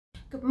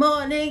Good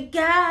morning,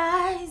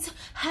 guys.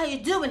 How you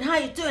doing? How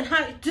you doing?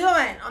 How you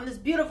doing on this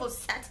beautiful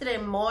Saturday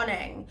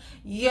morning?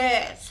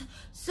 Yes.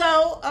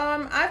 So,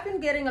 I've been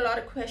getting a lot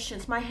of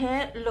questions. My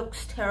hair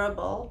looks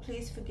terrible.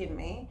 Please forgive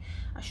me.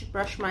 I should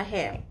brush my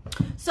hair.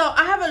 So,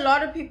 I have a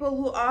lot of people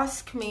who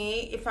ask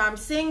me if I'm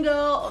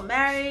single or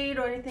married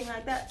or anything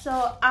like that.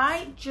 So,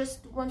 I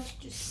just wanted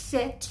to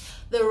set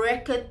the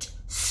record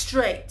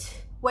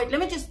straight. Wait, let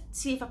me just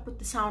see if I put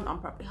the sound on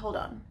properly. Hold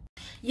on.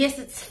 Yes,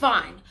 it's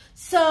fine.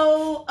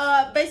 So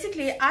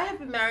basically I have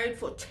been married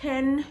for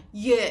 10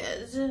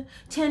 years.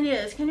 10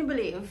 years, can you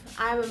believe?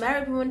 I'm a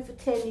married woman for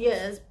 10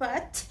 years,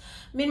 but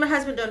me and my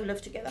husband don't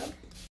live together.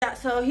 Yeah,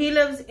 so he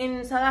lives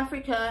in South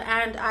Africa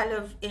and I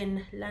live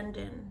in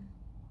London.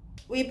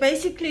 We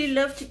basically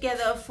lived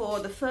together for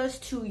the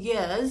first 2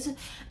 years,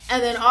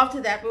 and then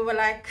after that we were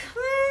like,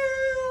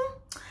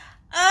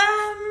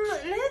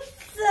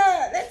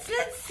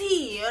 let's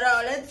see, you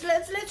know,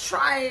 let's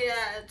try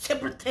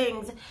separate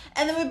things.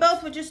 And then we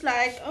both were just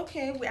like,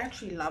 okay, we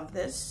actually love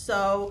this,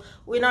 so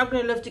we're not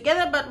going to live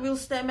together, but we'll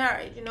stay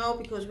married, you know,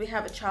 because we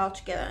have a child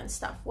together and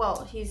stuff.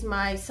 Well, he's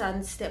my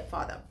son's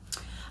stepfather,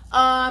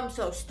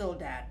 so still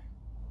dad.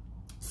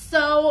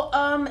 So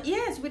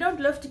yes, we don't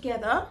live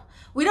together.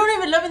 We don't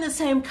even live in the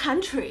same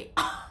country.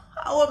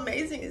 How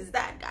amazing is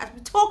that, guys?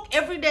 We talk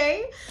every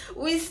day.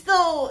 We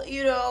still,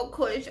 you know,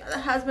 call each other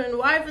husband and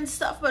wife and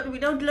stuff, but we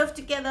don't live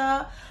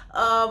together.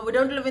 We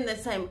don't live in the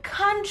same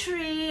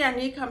country, and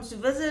he comes to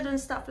visit and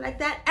stuff like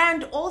that.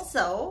 And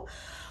also,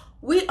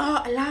 we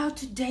are allowed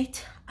to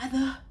date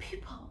other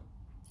people.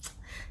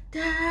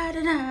 Da,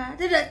 da, da,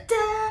 da, da,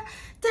 da,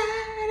 da,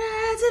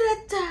 da, da,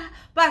 da.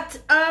 But,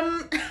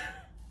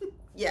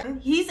 yeah,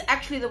 he's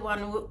actually the one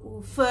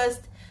who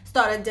first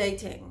started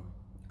dating.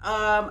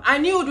 I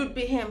knew it would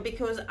be him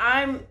because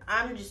I'm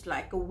just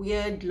like a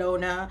weird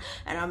loner,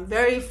 and I'm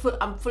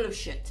full of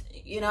shit,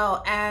 you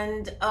know,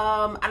 and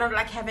I don't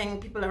like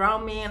having people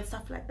around me and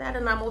stuff like that,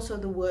 and I'm also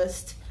the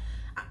worst.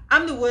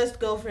 I'm the worst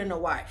girlfriend or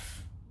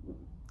wife,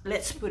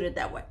 let's put it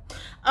that way.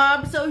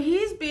 So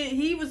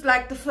he was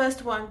like the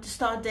first one to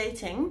start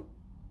dating,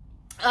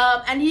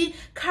 and he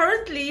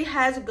currently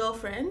has a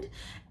girlfriend.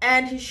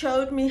 And he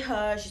showed me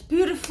her. She's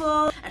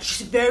beautiful and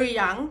she's very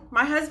young.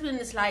 My husband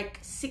is like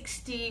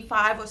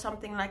 65 or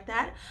something like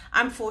that.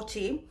 I'm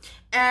 40.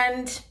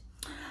 And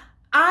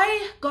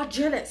I got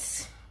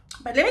jealous.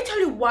 But let me tell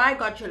you why I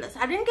got jealous.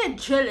 I didn't get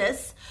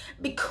jealous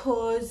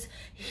because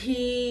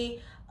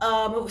he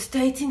was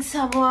dating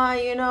someone,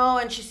 you know,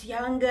 and she's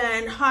younger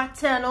and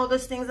hotter and all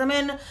those things. I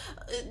mean,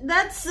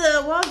 that's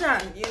well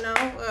done, you know,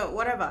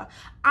 whatever.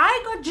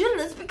 I got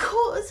jealous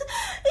because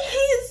he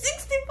is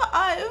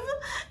 65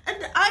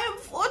 and I am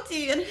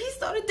 40, and he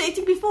started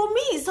dating before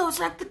me. So it's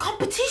like the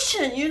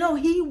competition, you know,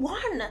 he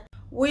won.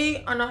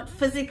 We are not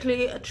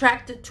physically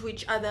attracted to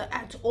each other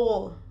at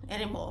all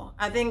anymore.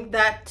 I think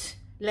that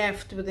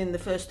left within the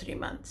first 3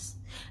 months.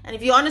 And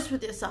if you're honest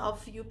with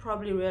yourself, you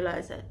probably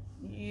realize that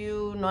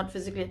you're not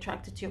physically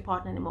attracted to your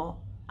partner anymore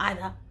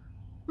either.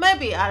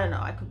 Maybe, I don't know,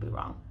 I could be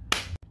wrong.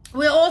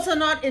 We're also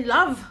not in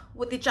love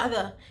with each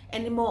other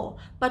anymore,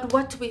 but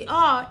what we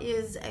are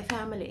is a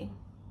family.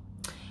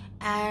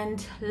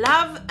 And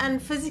love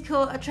and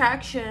physical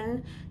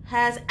attraction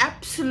has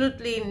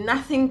absolutely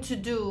nothing to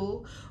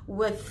do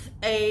with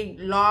a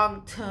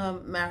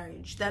long-term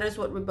marriage. That is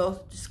what we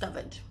both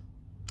discovered.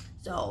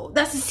 So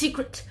that's the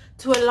secret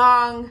to a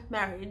long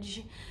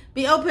marriage.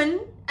 Be open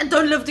and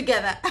don't live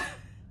together.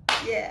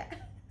 Yeah.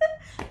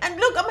 And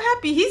look, I'm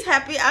happy. He's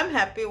happy. I'm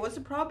happy. What's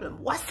the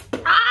problem? What's the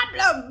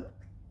problem?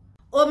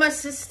 All my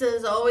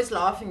sisters are always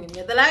laughing at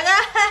me. They're like,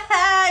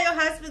 your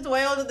husband's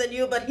way older than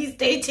you, but he's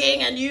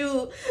dating and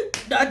you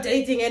not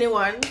dating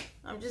anyone.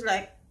 I'm just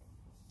like,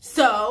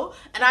 so?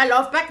 And I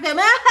laugh back at them.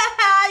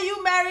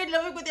 You married,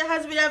 living with your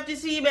husband, you have to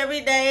see him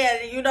every day,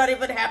 and you're not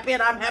even happy,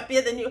 and I'm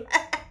happier than you.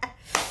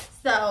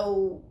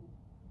 So,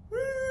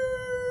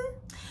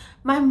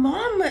 my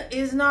mom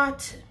is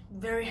not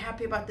very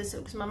happy about this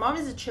because my mom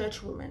is a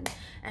church woman,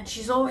 and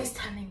she's always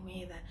telling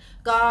me that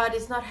God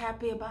is not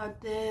happy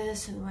about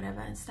this and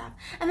whatever and stuff.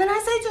 And then I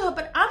say to her,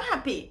 but I'm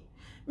happy.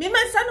 Me and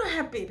my son are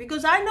happy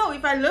because I know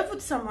if I live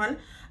with someone,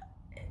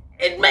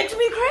 it makes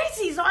me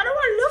crazy. So I don't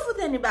want to live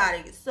with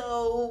anybody.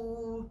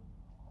 So,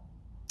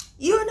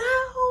 you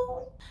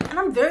know, and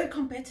I'm very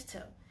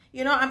competitive.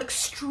 You know, I'm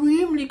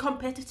extremely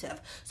competitive.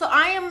 So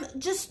I am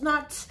just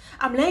not,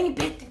 I'm laying in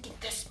bed thinking,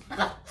 this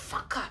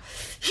motherfucker,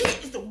 he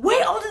is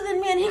way older than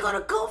me and he got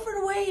a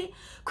girlfriend way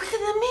quicker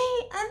than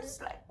me. I'm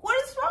just like, what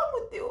is wrong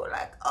with you?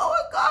 Like, oh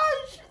my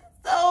gosh.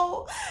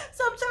 So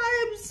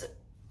sometimes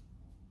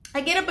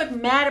I get a bit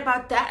mad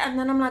about that. And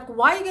then I'm like,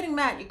 why are you getting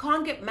mad? You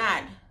can't get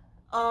mad.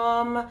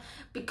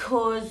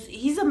 Because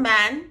he's a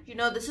man. You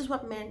know, this is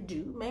what men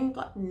do. Men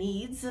got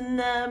needs. And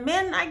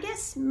men, I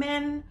guess,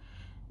 men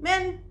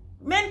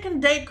can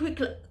date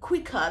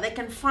quicker. They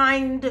can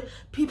find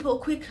people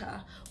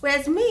quicker.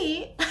 Whereas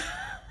me,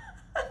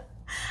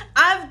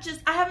 I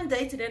haven't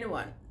dated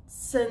anyone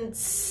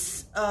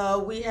since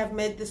we have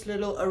made this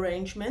little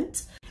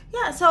arrangement.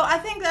 yeah, so I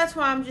think that's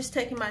why I'm just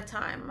taking my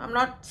time. I'm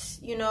not,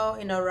 you know,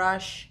 in a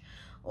rush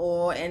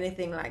or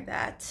anything like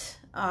that.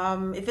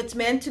 If it's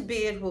meant to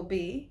be, it will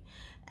be.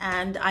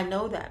 And I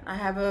know that. I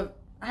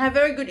have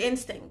very good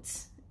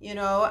instincts. You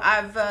know,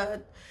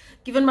 I've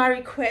given my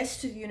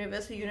request to the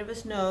universe. The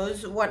universe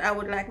knows what I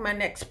would like my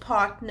next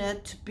partner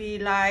to be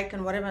like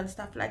and whatever and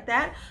stuff like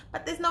that.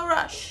 But there's no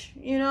rush,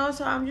 you know,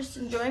 so I'm just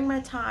enjoying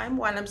my time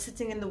while I'm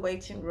sitting in the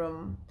waiting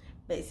room,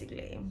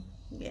 basically.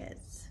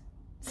 Yes.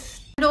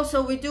 And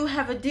also, we do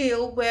have a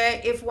deal where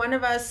if one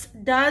of us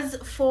does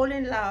fall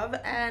in love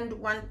and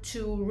want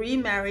to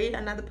remarry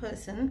another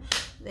person,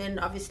 then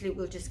obviously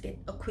we'll just get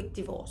a quick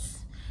divorce.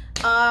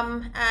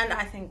 And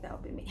I think that'll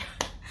be me.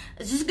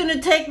 It's just gonna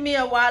take me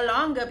a while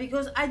longer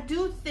because I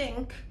do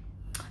think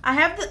I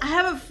have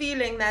a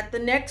feeling that the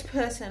next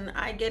person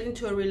I get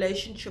into a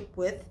relationship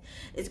with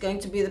is going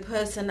to be the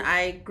person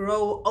I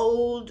grow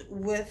old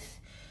with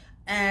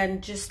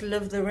and just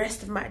live the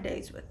rest of my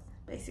days with,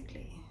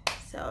 basically.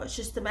 So it's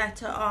just a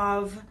matter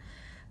of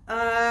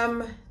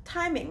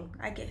timing,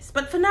 I guess.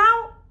 But for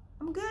now,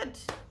 I'm good.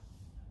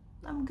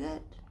 I'm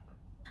good.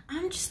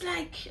 I'm just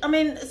like, I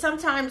mean,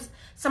 sometimes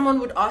someone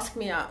would ask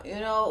me out, you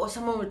know, or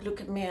someone would look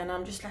at me and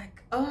I'm just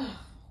like, oh,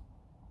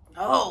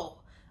 no,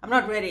 I'm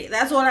not ready.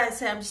 That's what I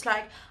say. I'm just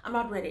like, I'm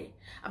not ready.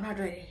 I'm not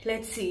ready.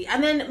 Let's see.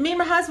 And then me and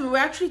my husband, we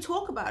actually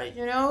talk about it,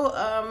 you know.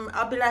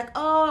 I'll be like,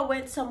 oh, I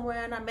went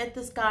somewhere and I met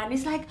this guy. And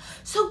he's like,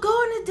 so go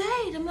on a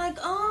date. I'm like,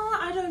 oh,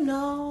 I don't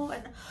know.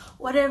 And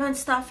whatever and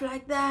stuff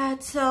like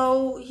that.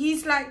 So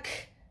he's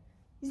like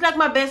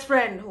my best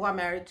friend who I'm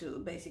married to,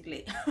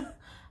 basically.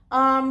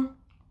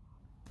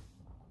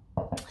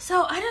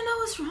 So I don't know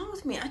what's wrong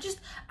with me.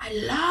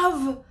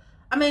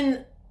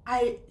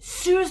 I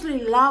seriously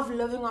love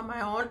living on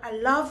my own. I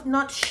love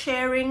not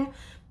sharing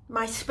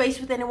my space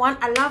with anyone.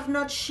 I love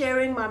not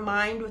sharing my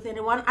mind with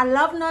anyone. I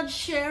love not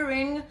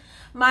sharing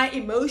my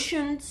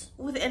emotions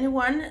with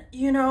anyone,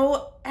 you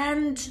know.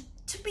 And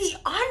to be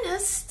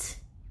honest,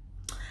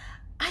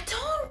 I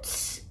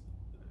don't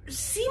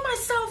see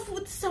myself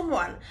with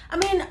someone. I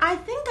mean, I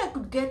think I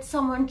could get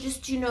someone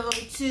just, you know,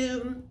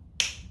 to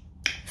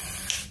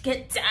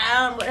get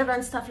down, whatever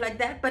and stuff like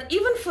that. But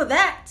even for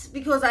that,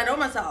 because I know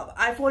myself,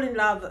 I fall in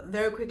love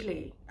very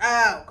quickly.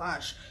 Oh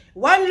gosh,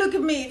 one look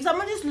at me, if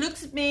someone just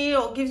looks at me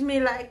or gives me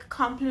like a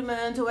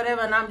compliment or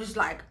whatever, and I'm just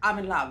like, I'm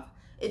in love,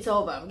 it's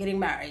over, I'm getting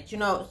married, you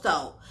know.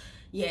 So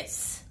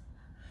yes,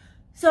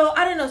 so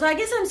I don't know. So I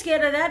guess I'm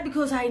scared of that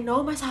because I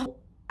know myself.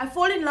 I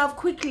fall in love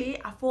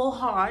quickly, I fall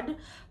hard,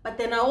 but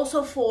then I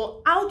also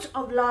fall out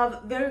of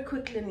love very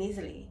quickly and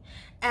easily.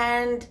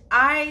 And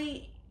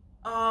I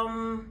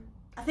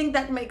think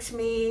that makes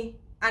me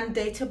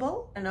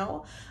undateable, you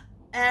know.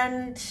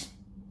 And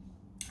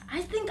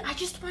I think I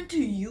just want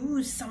to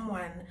use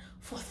someone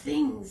for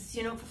things,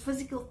 you know, for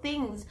physical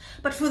things.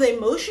 But for the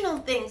emotional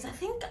things, I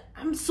think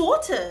I'm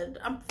sorted.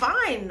 I'm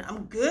fine.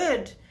 I'm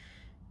good.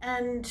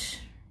 And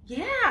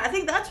yeah, I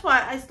think that's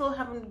why I still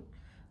haven't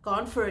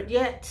gone for it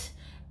yet.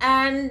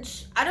 And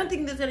I don't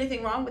think there's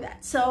anything wrong with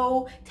that.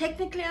 So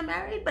technically I'm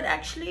married, but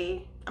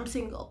actually I'm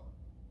single.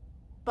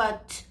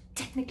 But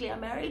technically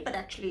I'm married, but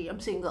actually I'm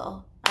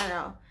single. I don't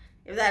know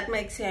if that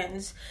makes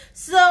sense.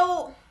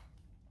 So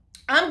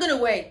I'm gonna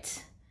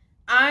wait.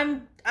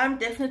 I'm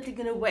definitely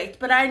gonna wait.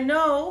 But I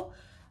know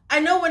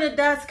when it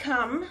does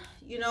come,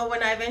 you know,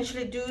 when I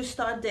eventually do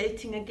start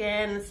dating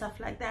again and stuff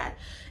like that,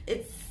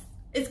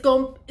 it's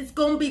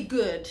gonna be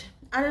good.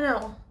 I don't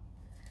know.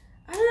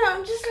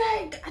 I'm just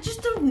like, I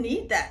just don't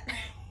need that.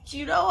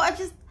 You know, I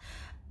just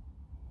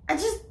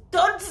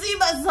don't see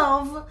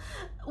myself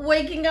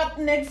waking up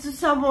next to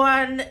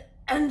someone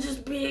and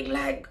just being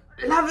like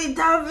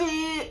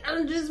lovey-dovey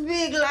and just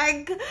being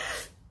like,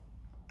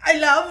 I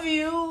love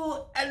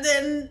you, and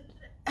then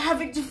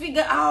having to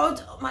figure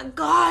out, oh my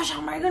gosh,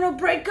 how am I gonna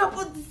break up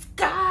with this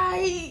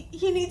guy?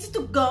 He needs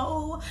to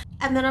go.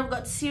 And then I've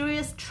got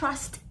serious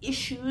trust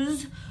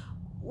issues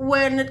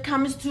when it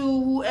comes to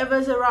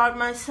whoever's around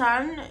my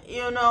son.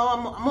 You know,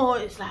 I'm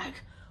always like,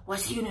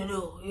 what's he gonna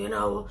do, you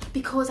know?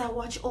 Because I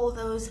watch all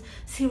those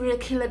serial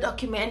killer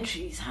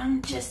documentaries,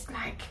 I'm just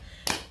like,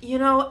 you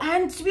know.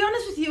 And to be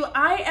honest with you,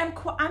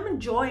 I'm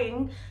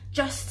enjoying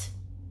just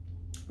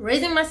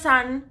raising my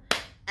son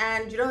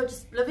and, you know,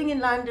 just living in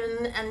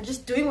London and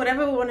just doing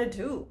whatever I want to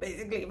do,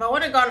 basically. If I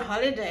want to go on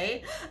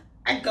holiday,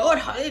 I go on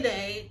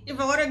holiday. If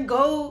I want to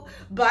go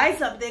buy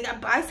something, I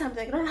buy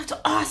something. I don't have to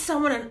ask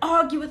someone and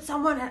argue with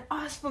someone and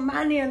ask for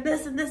money and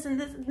this and this and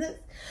this and this.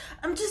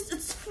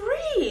 It's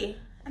free.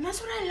 And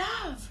that's what I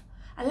love.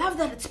 I love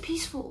that it's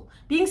peaceful.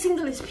 Being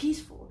single is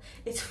peaceful.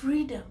 It's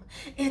freedom.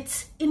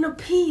 It's inner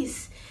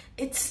peace.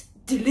 It's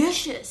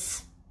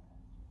delicious.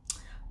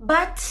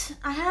 But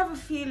I have a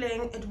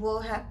feeling it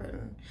will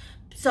happen.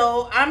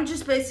 So I'm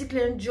just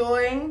basically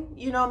enjoying,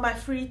 you know, my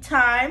free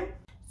time.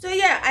 So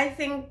yeah, I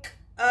think,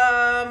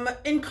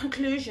 in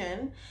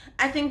conclusion,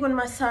 I think when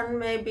my son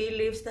maybe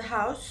leaves the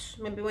house,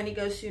 maybe when he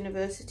goes to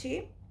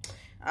university,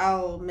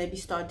 I'll maybe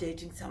start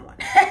dating someone.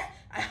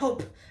 I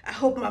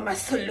hope Mama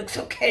still looks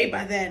okay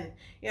by then,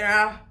 you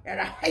know.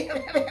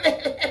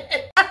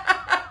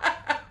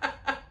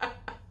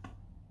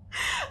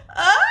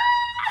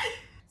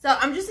 So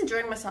I'm just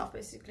enjoying myself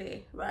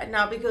basically right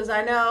now, because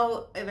I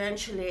know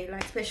eventually,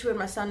 like especially when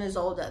my son is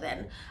older,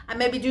 then I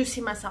maybe do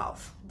see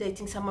myself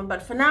dating someone.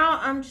 But for now,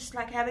 I'm just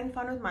like having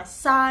fun with my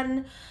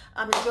son.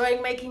 I'm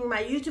enjoying making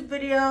my YouTube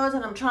videos,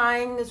 and I'm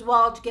trying as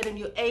well to get a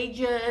new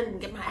agent and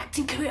get my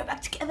acting career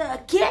back together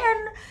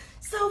again.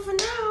 So for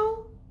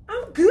now,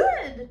 I'm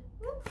good.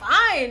 I'm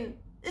fine.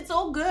 It's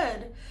all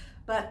good.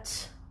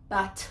 But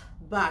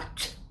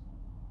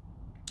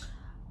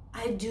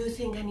I do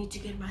think I need to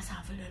get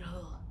myself a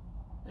little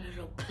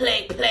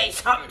play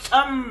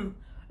some,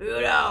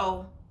 you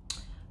know.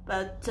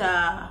 But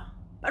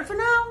for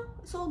now,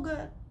 it's all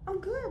good. I'm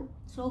good.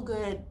 It's all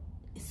good.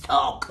 It's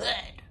all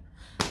good.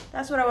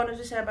 That's what I wanted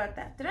to say about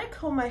that. Did I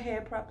comb my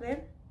hair properly?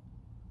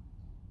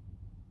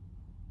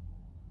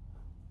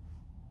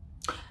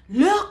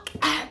 Look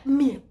at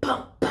me.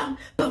 Bum, bum,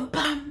 bum,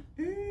 bum.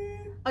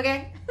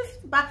 Okay.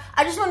 But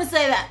I just want to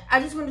say that. I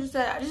just want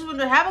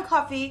to have a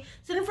coffee,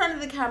 sit in front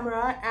of the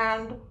camera,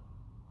 and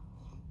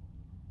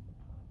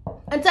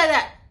say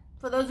that.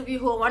 For those of you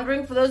who are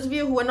wondering, for those of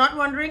you who are not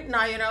wondering,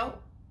 now you know.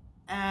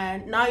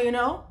 And now you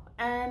know.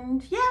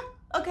 And yeah,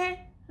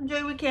 okay. Enjoy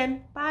your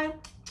weekend. Bye.